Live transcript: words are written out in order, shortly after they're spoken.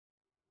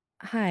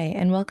Hi,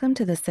 and welcome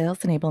to the Sales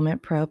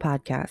Enablement Pro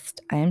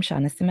podcast. I am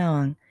Shauna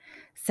Simawang.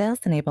 Sales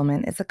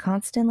enablement is a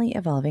constantly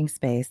evolving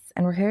space,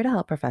 and we're here to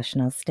help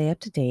professionals stay up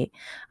to date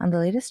on the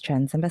latest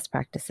trends and best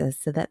practices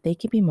so that they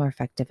can be more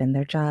effective in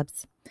their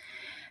jobs.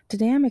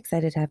 Today, I'm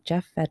excited to have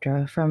Jeff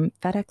Fedro from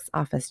FedEx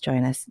Office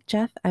join us.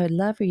 Jeff, I would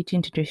love for you to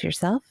introduce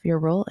yourself, your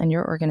role, and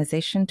your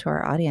organization to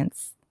our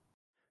audience.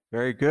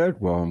 Very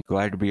good. Well, I'm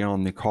glad to be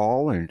on the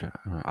call. And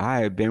I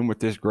have been with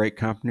this great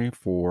company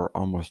for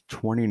almost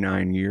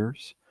 29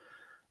 years.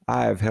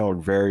 I have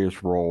held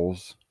various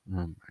roles.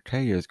 I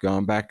tell you, it's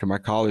gone back to my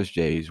college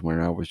days when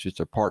I was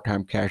just a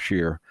part-time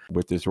cashier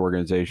with this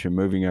organization,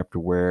 moving up to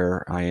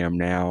where I am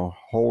now,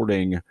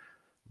 holding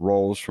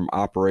roles from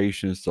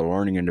operations to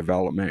learning and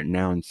development, and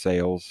now in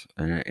sales.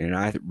 And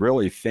I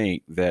really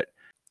think that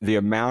the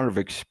amount of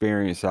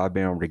experience I've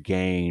been able to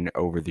gain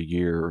over the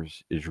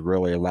years is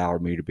really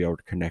allowed me to be able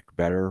to connect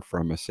better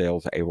from a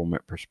sales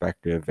enablement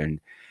perspective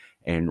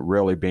and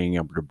really being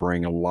able to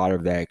bring a lot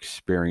of that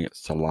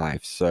experience to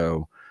life.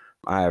 So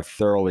I have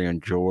thoroughly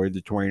enjoyed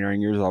the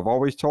 29 years. I've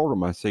always told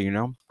them, I say,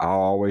 I'll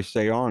always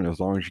stay on as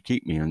long as you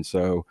keep me. And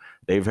so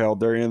they've held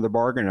their end of the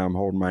bargain. I'm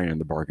holding my end of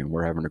the bargain.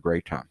 We're having a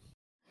great time.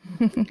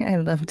 I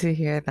love to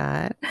hear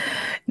that.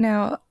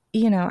 Now,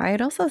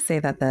 I'd also say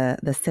that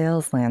the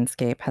sales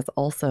landscape has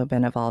also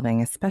been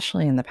evolving,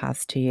 especially in the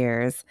past 2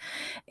 years,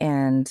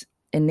 and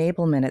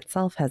enablement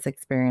itself has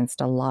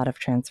experienced a lot of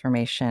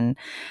transformation.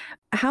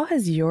 How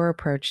has your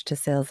approach to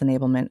sales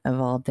enablement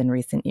evolved in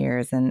recent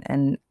years,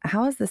 and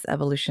how has this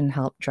evolution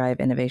helped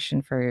drive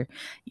innovation for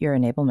your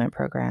enablement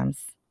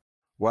programs?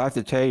 Well, I have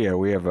to tell you,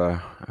 we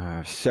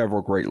have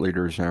several great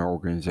leaders in our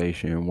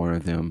organization, and one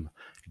of them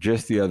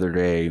just the other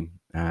day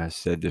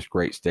said this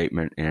great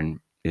statement, and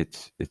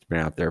it's been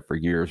out there for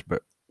years.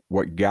 But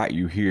what got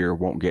you here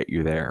won't get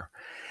you there.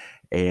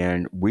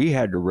 And we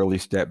had to really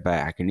step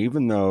back. And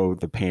even though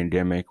the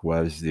pandemic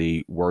was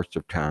the worst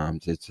of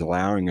times, it's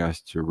allowing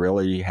us to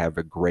really have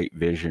a great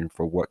vision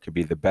for what could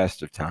be the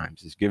best of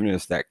times. It's giving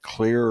us that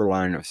clear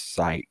line of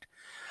sight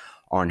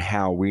on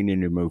how we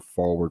need to move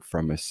forward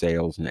from a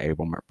sales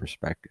enablement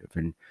perspective.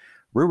 And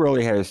we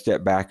really had to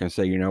step back and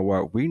say, you know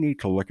what, we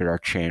need to look at our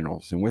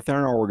channels. And within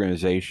our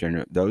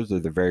organization, those are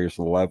the various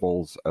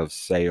levels of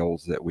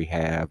sales that we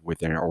have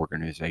within our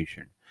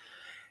organization.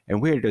 And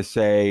we had to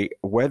say,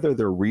 whether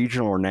they're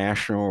regional or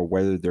national, or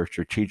whether they're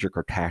strategic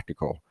or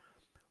tactical,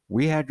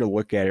 we had to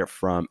look at it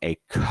from a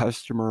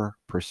customer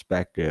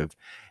perspective.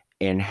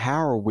 And how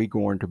are we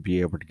going to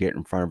be able to get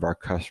in front of our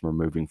customer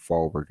moving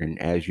forward?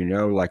 And as you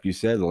know, like you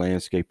said, the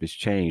landscape has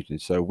changed.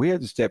 And so we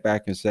had to step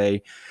back and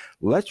say,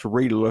 let's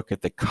relook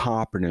at the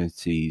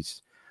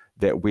competencies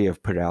that we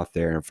have put out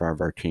there in front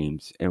of our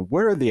teams. And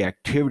what are the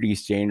activity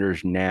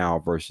standards now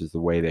versus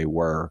the way they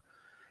were?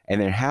 And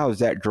then how is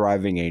that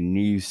driving a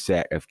new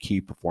set of key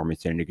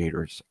performance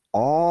indicators?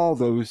 All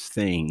those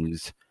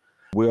things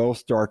will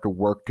start to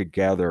work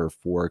together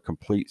for a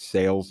complete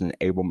sales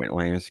enablement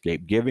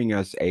landscape, giving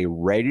us a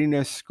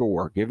readiness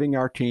score, giving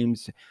our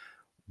teams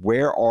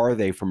where are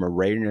they from a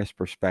readiness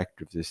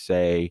perspective to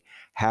say,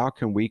 how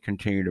can we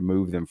continue to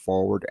move them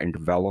forward and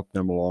develop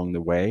them along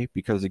the way?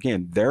 Because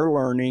again, they're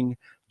learning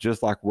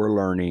just like we're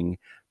learning,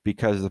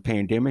 because the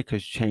pandemic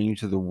has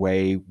changed the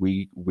way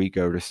we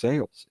go to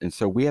sales. And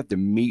so we have to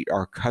meet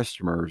our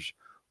customers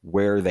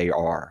where they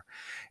are.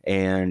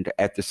 And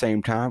at the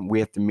same time, we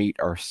have to meet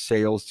our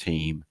sales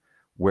team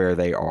where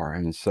they are.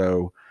 And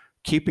so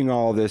keeping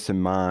all this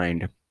in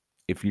mind,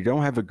 if you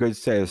don't have a good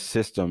set of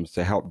systems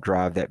to help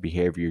drive that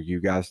behavior,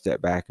 you got to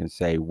step back and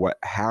say,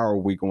 how are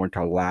we going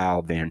to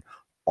allow then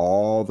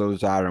all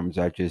those items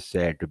I just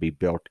said to be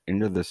built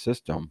into the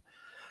system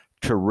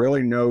to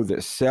really know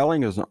that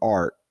selling is an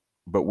art,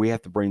 but we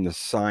have to bring the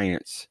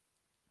science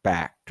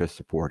back to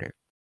support it.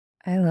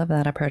 I love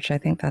that approach. I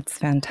think that's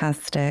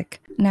fantastic.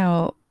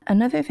 Now,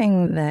 another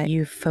thing that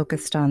you've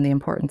focused on the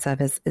importance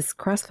of is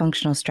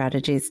cross-functional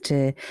strategies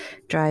to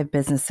drive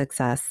business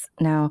success.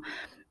 Now,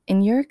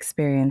 in your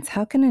experience,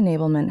 how can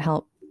enablement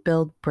help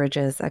build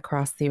bridges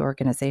across the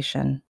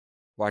organization?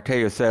 Well, I tell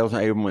you, sales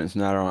enablement is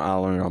not on an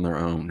island on their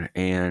own.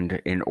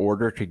 And in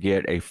order to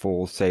get a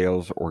full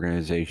sales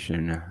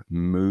organization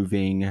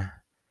moving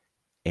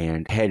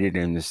and headed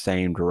in the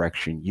same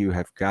direction, you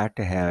have got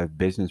to have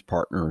business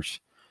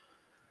partners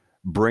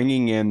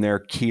bringing in their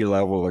key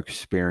level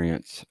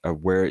experience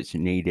of where it's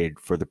needed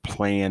for the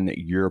plan that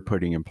you're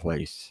putting in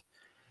place.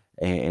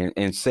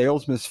 And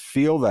sales must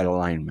feel that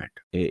alignment.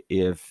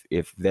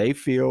 If they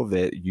feel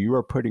that you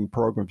are putting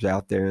programs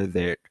out there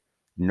that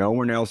no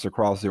one else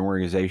across the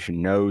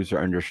organization knows or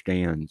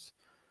understands,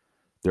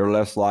 they're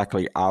less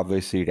likely,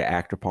 obviously, to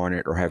act upon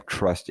it or have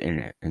trust in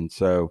it. And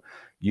so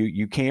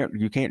you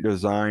can't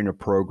design a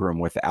program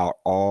without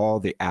all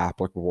the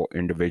applicable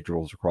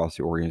individuals across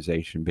the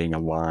organization being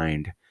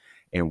aligned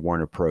in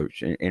one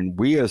approach. And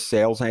we as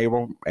sales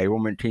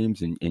enablement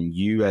teams, and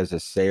you as a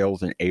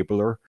sales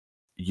enabler,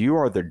 you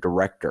are the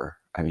director.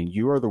 I mean,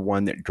 you are the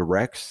one that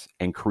directs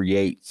and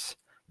creates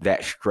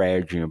that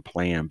strategy and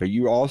plan, but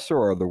you also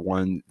are the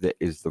one that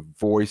is the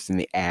voice and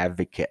the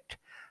advocate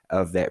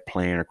of that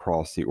plan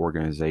across the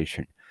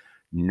organization.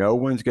 No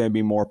one's going to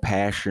be more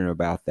passionate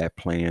about that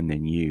plan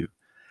than you.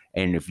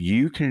 And if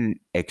you can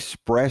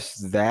express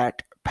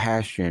that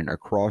passion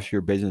across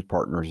your business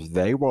partners,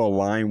 they will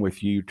align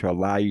with you to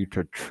allow you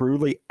to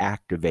truly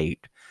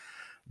activate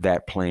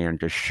that plan,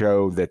 to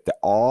show that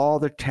all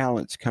the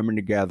talents coming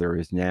together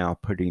is now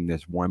putting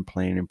this one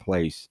plan in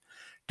place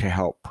to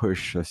help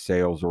push the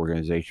sales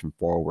organization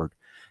forward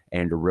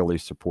and to really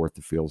support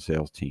the field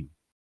sales team.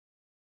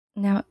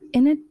 Now,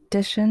 in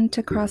addition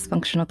to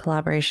cross-functional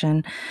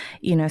collaboration,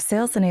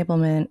 sales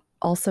enablement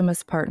also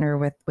must partner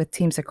with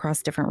teams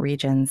across different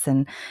regions,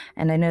 and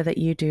I know that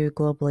you do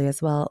globally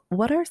as well.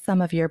 What are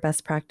some of your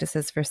best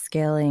practices for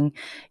scaling,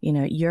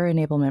 your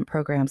enablement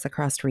programs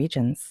across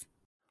regions?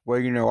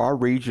 Well, our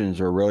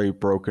regions are really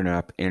broken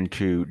up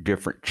into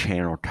different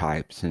channel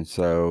types. And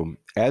so,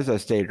 as I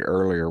stated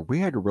earlier, we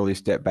had to really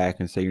step back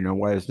and say,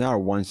 what, it's not a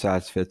one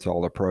size fits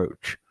all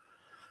approach.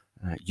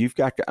 You've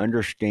got to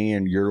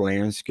understand your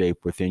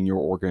landscape within your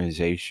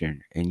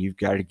organization. And you've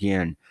got,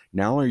 again,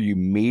 not only are you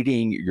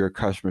meeting your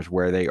customers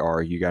where they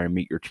are, you got to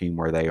meet your team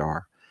where they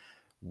are.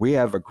 We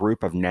have a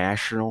group of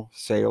national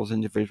sales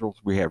individuals.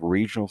 We have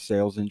regional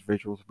sales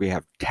individuals. We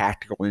have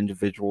tactical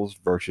individuals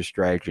versus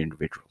strategy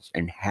individuals.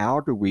 And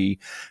how do we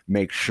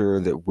make sure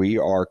that we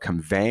are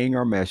conveying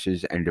our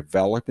message and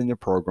developing the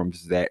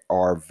programs that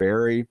are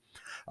very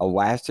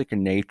elastic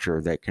in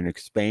nature, that can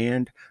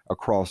expand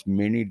across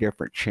many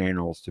different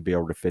channels to be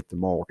able to fit the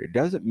mold? It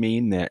doesn't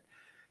mean that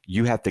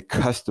you have to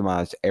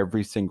customize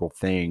every single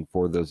thing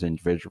for those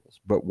individuals.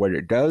 But what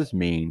it does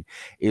mean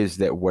is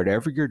that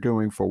whatever you're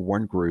doing for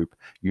one group,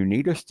 you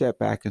need to step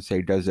back and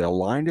say, does it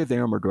align to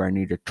them, or do I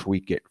need to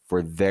tweak it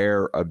for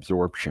their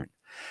absorption?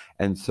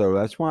 And so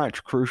that's why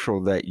it's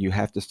crucial that you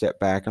have to step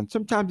back. And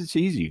sometimes it's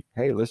easy.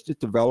 Hey, let's just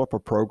develop a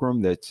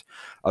program that's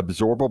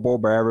absorbable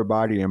by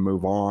everybody and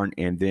move on,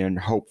 and then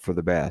hope for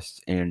the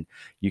best. And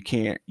you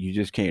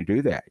just can't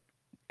do that.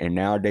 And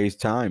nowadays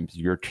times,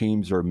 your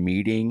teams are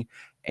meeting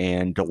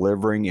and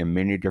delivering in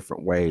many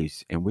different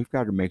ways. And we've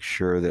got to make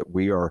sure that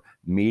we are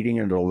meeting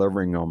and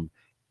delivering them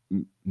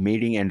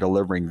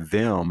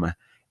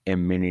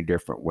in many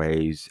different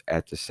ways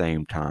at the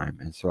same time.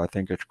 And so I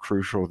think it's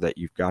crucial that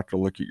you've got to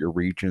look at your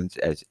regions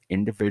as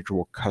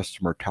individual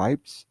customer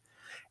types,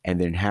 and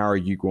then how are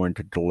you going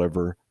to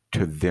deliver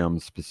to them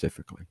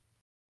specifically?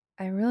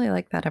 I really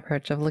like that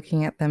approach of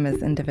looking at them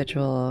as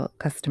individual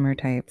customer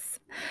types.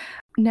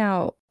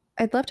 Now,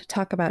 I'd love to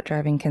talk about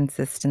driving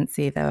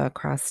consistency, though,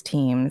 across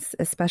teams,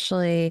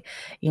 especially,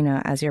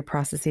 as your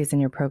processes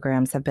and your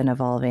programs have been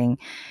evolving.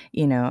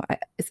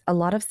 A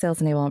lot of sales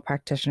enablement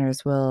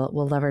practitioners will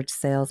leverage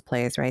sales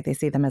plays, right? They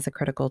see them as a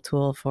critical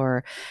tool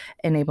for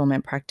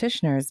enablement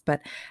practitioners.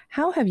 But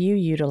how have you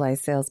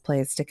utilized sales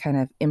plays to kind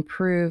of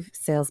improve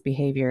sales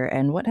behavior,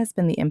 and what has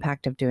been the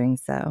impact of doing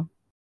so?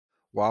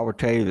 Well, I would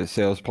tell you that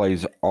sales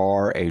plays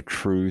are a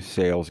true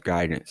sales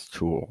guidance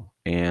tool.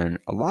 And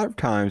a lot of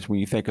times when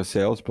you think of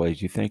sales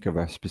plays, you think of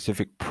a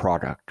specific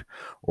product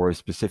or a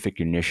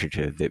specific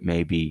initiative that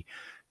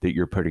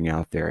you're putting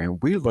out there.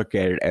 And we look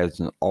at it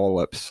as an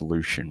all-up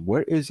solution.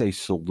 What is a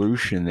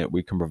solution that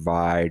we can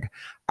provide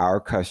our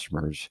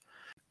customers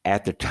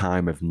at the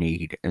time of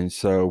need? And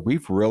so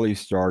we've really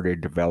started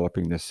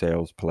developing the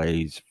sales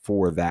plays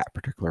for that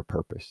particular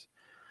purpose.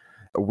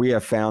 We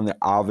have found that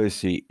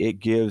obviously it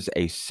gives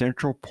a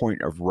central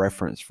point of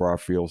reference for our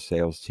field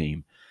sales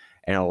team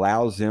and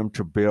allows them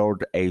to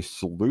build a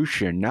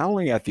solution not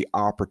only at the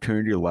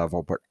opportunity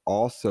level, but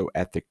also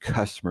at the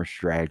customer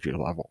strategy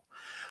level.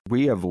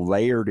 We have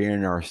layered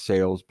in our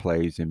sales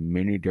plays in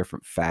many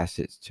different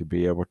facets to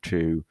be able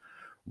to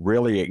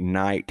really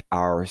ignite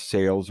our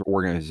sales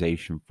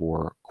organization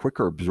for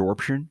quicker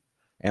absorption,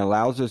 and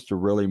allows us to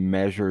really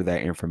measure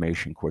that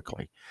information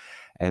quickly.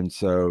 And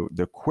so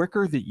the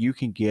quicker that you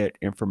can get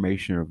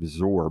information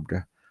absorbed,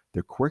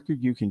 the quicker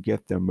you can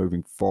get them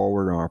moving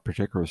forward on a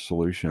particular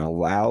solution,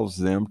 allows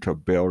them to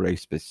build a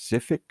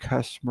specific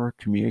customer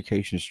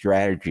communication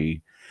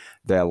strategy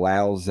that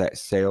allows that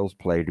sales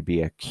play to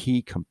be a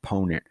key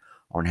component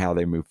on how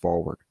they move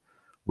forward.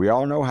 We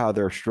all know how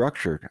they're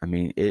structured. I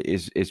mean,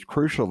 it's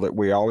crucial that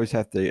we always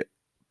have to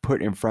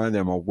put in front of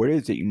them, well, what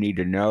is it you need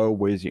to know?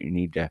 What is it you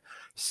need to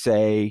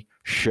say,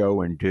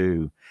 show, and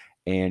do?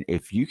 And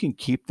if you can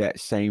keep that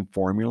same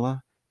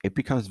formula, it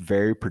becomes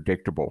very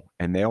predictable.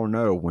 And they'll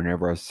know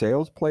whenever a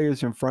sales play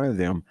is in front of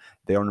them,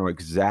 they'll know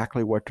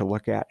exactly what to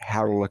look at,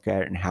 how to look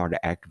at it, and how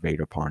to activate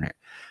upon it.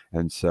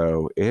 And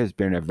so it has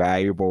been a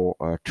valuable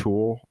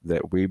tool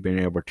that we've been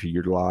able to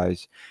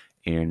utilize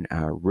in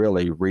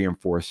really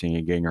reinforcing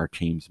and getting our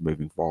teams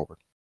moving forward.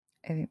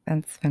 I think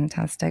that's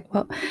fantastic.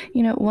 Well,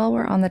 while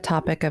we're on the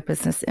topic of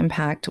business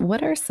impact,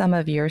 what are some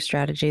of your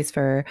strategies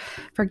for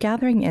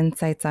gathering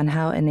insights on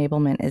how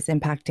enablement is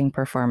impacting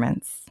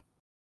performance?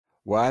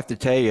 Well, I have to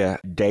tell you,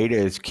 data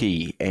is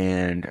key,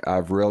 and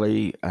I've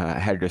really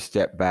had to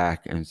step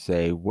back and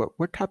say,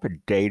 what type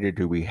of data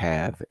do we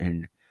have?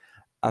 And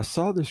I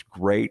saw this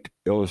great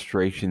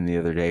illustration the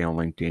other day on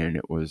LinkedIn.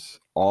 It was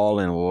all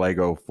in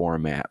Lego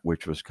format,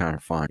 which was kind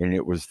of fun. And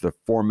it was the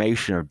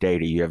formation of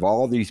data. You have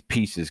all these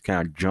pieces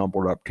kind of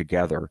jumbled up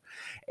together.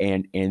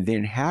 And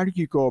then how do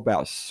you go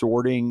about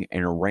sorting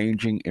and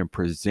arranging and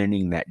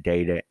presenting that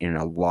data in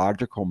a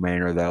logical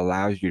manner that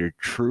allows you to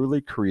truly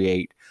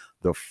create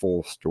the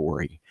full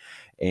story?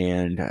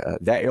 And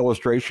that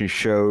illustration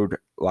showed,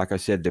 like I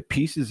said, the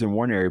pieces in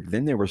one area, but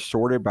then they were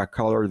sorted by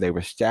color, they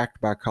were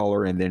stacked by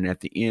color, and then at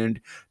the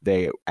end,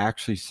 they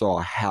actually saw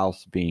a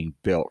house being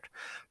built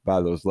by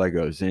those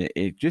Legos. And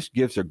it just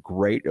gives a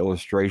great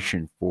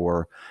illustration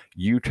for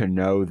you to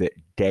know that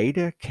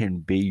data can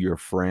be your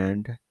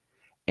friend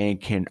and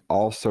can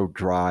also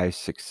drive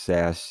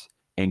success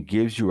and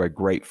gives you a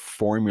great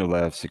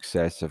formula of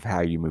success of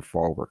how you move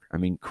forward. I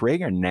mean,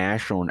 creating a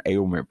national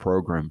enablement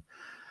program,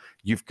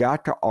 you've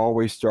got to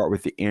always start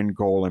with the end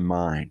goal in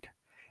mind.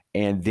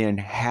 And then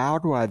how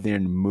do I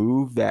then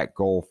move that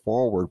goal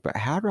forward? But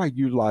how do I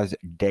utilize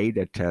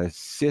data to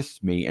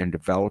assist me in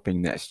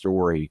developing that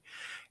story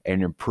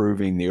and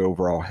improving the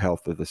overall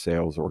health of the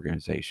sales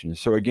organization?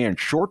 So again,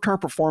 short-term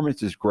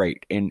performance is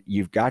great, and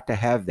you've got to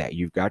have that.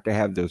 You've got to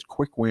have those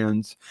quick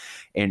wins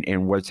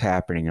and what's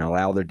happening and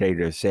allow the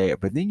data to say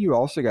it. But then you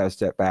also got to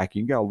step back.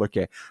 You got to look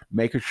at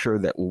making sure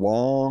that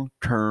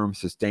long-term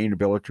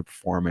sustainability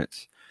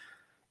performance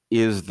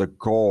is the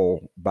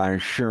goal by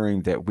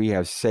ensuring that we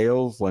have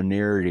sales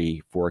linearity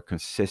for a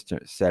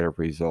consistent set of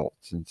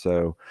results. And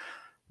so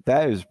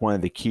that is one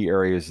of the key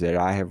areas that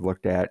I have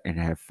looked at and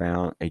have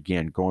found,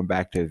 again, going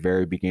back to the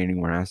very beginning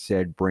when I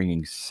said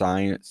bringing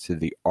science to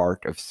the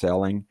art of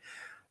selling,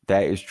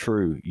 that is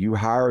true. You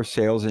hire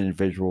sales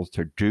individuals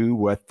to do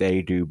what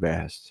they do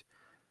best.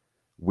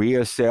 We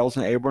as sales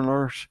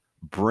enablers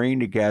bring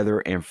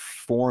together and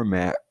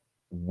format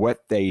what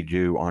they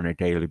do on a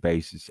daily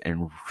basis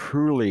and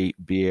truly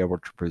be able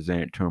to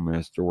present to them in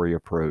a story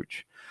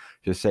approach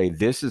to say,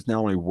 this is not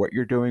only what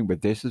you're doing,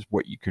 but this is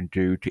what you can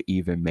do to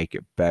even make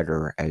it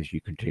better as you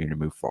continue to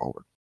move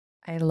forward.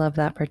 I love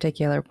that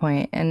particular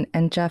point.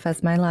 And Jeff,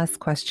 as my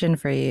last question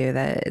for you,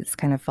 that is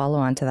kind of follow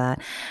on to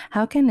that,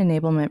 how can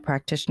enablement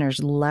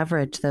practitioners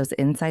leverage those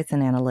insights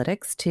and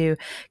analytics to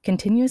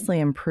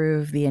continuously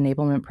improve the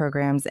enablement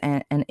programs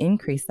and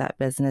increase that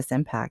business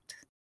impact?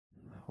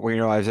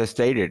 Well, as I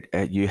stated,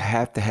 you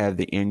have to have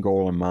the end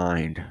goal in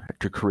mind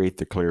to create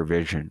the clear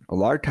vision. A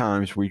lot of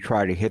times we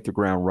try to hit the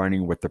ground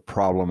running with the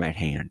problem at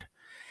hand.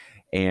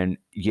 And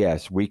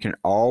yes, we can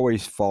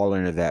always fall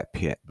into that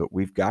pit, but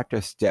we've got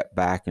to step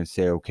back and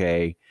say,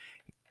 okay,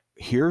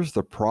 here's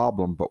the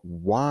problem, but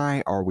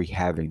why are we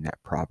having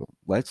that problem?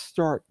 Let's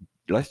start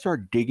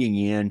digging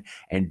in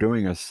and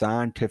doing a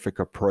scientific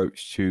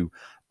approach to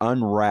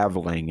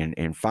unraveling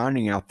and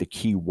finding out the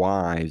key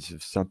whys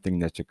of something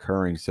that's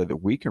occurring so that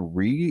we can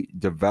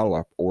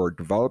redevelop or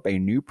develop a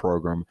new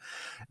program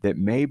that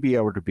may be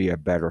able to be a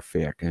better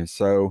fit. And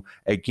so,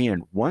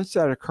 again, once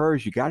that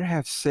occurs, you got to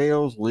have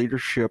sales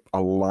leadership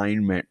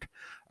alignment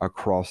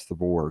across the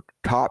board,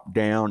 top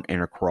down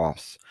and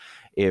across.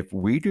 If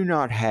we do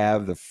not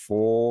have the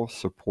full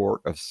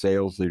support of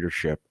sales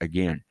leadership,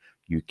 again,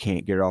 you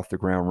can't get off the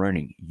ground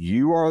running.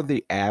 You are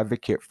the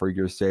advocate for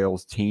your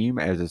sales team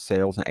as a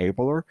sales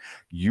enabler.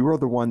 You are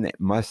the one that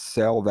must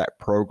sell that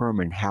program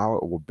and how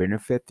it will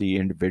benefit the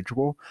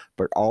individual,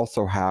 but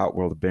also how it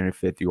will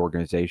benefit the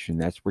organization.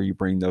 That's where you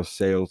bring those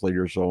sales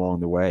leaders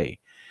along the way.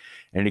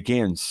 And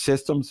again,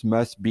 systems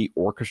must be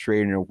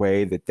orchestrated in a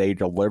way that they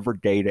deliver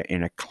data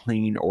in a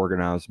clean,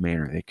 organized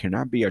manner. They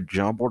cannot be a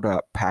jumbled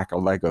up pack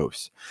of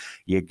Legos.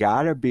 You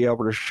got to be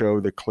able to show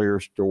the clear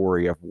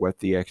story of what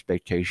the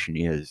expectation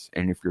is.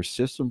 And if your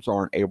systems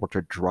aren't able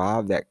to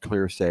drive that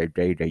clear set of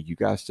data, you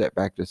got to step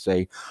back to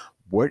say,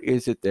 what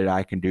is it that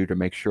I can do to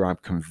make sure I'm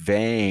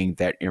conveying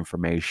that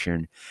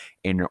information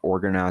in an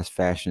organized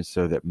fashion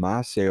so that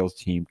my sales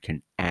team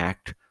can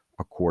act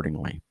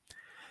accordingly?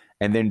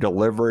 And then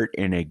deliver it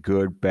in a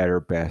good, better,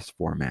 best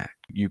format.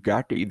 You've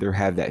got to either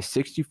have that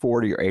 60-40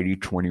 or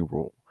 80-20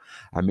 rule.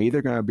 I'm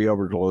either going to be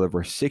able to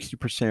deliver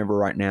 60% of it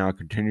right now and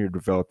continue to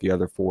develop the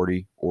other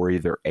 40, or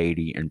either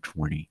 80 and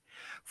 20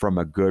 from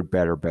a good,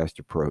 better, best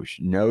approach.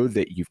 Know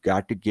that you've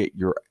got to get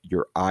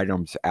your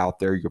items out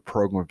there, your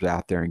programs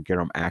out there, and get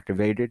them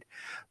activated,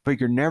 but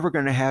you're never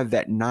going to have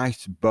that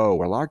nice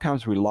bow. A lot of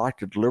times we like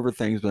to deliver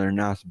things with a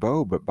nice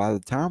bow, but by the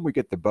time we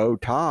get the bow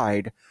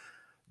tied,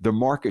 the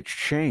market's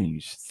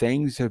changed.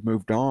 Things have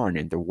moved on.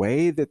 And the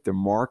way that the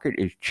market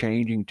is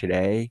changing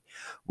today,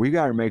 we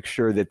got to make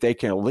sure that they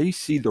can at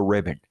least see the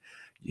ribbon.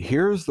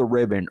 Here's the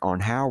ribbon on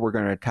how we're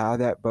going to tie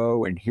that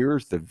bow, and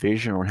here's the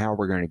vision on how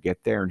we're going to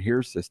get there, and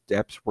here's the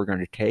steps we're going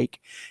to take.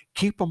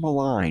 Keep them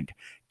aligned.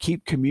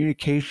 Keep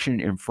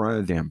communication in front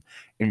of them.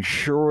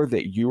 Ensure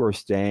that you are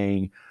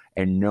staying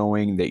and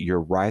knowing that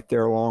you're right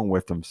there along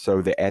with them so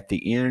that at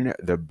the end,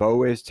 the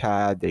bow is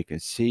tied, they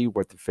can see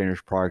what the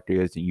finished product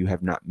is, and you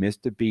have not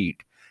missed a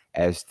beat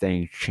as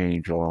things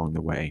change along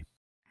the way.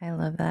 I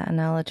love that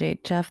analogy.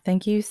 Jeff,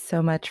 thank you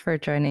so much for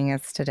joining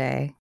us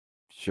today.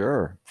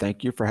 Sure.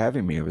 Thank you for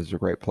having me. It was a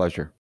great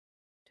pleasure.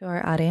 To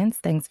our audience,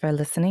 thanks for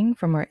listening.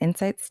 For more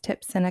insights,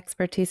 tips, and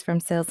expertise from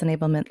sales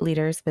enablement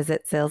leaders,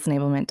 visit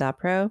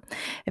salesenablement.pro.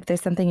 If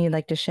there's something you'd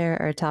like to share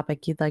or a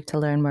topic you'd like to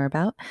learn more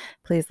about,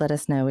 please let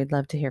us know. We'd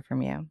love to hear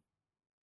from you.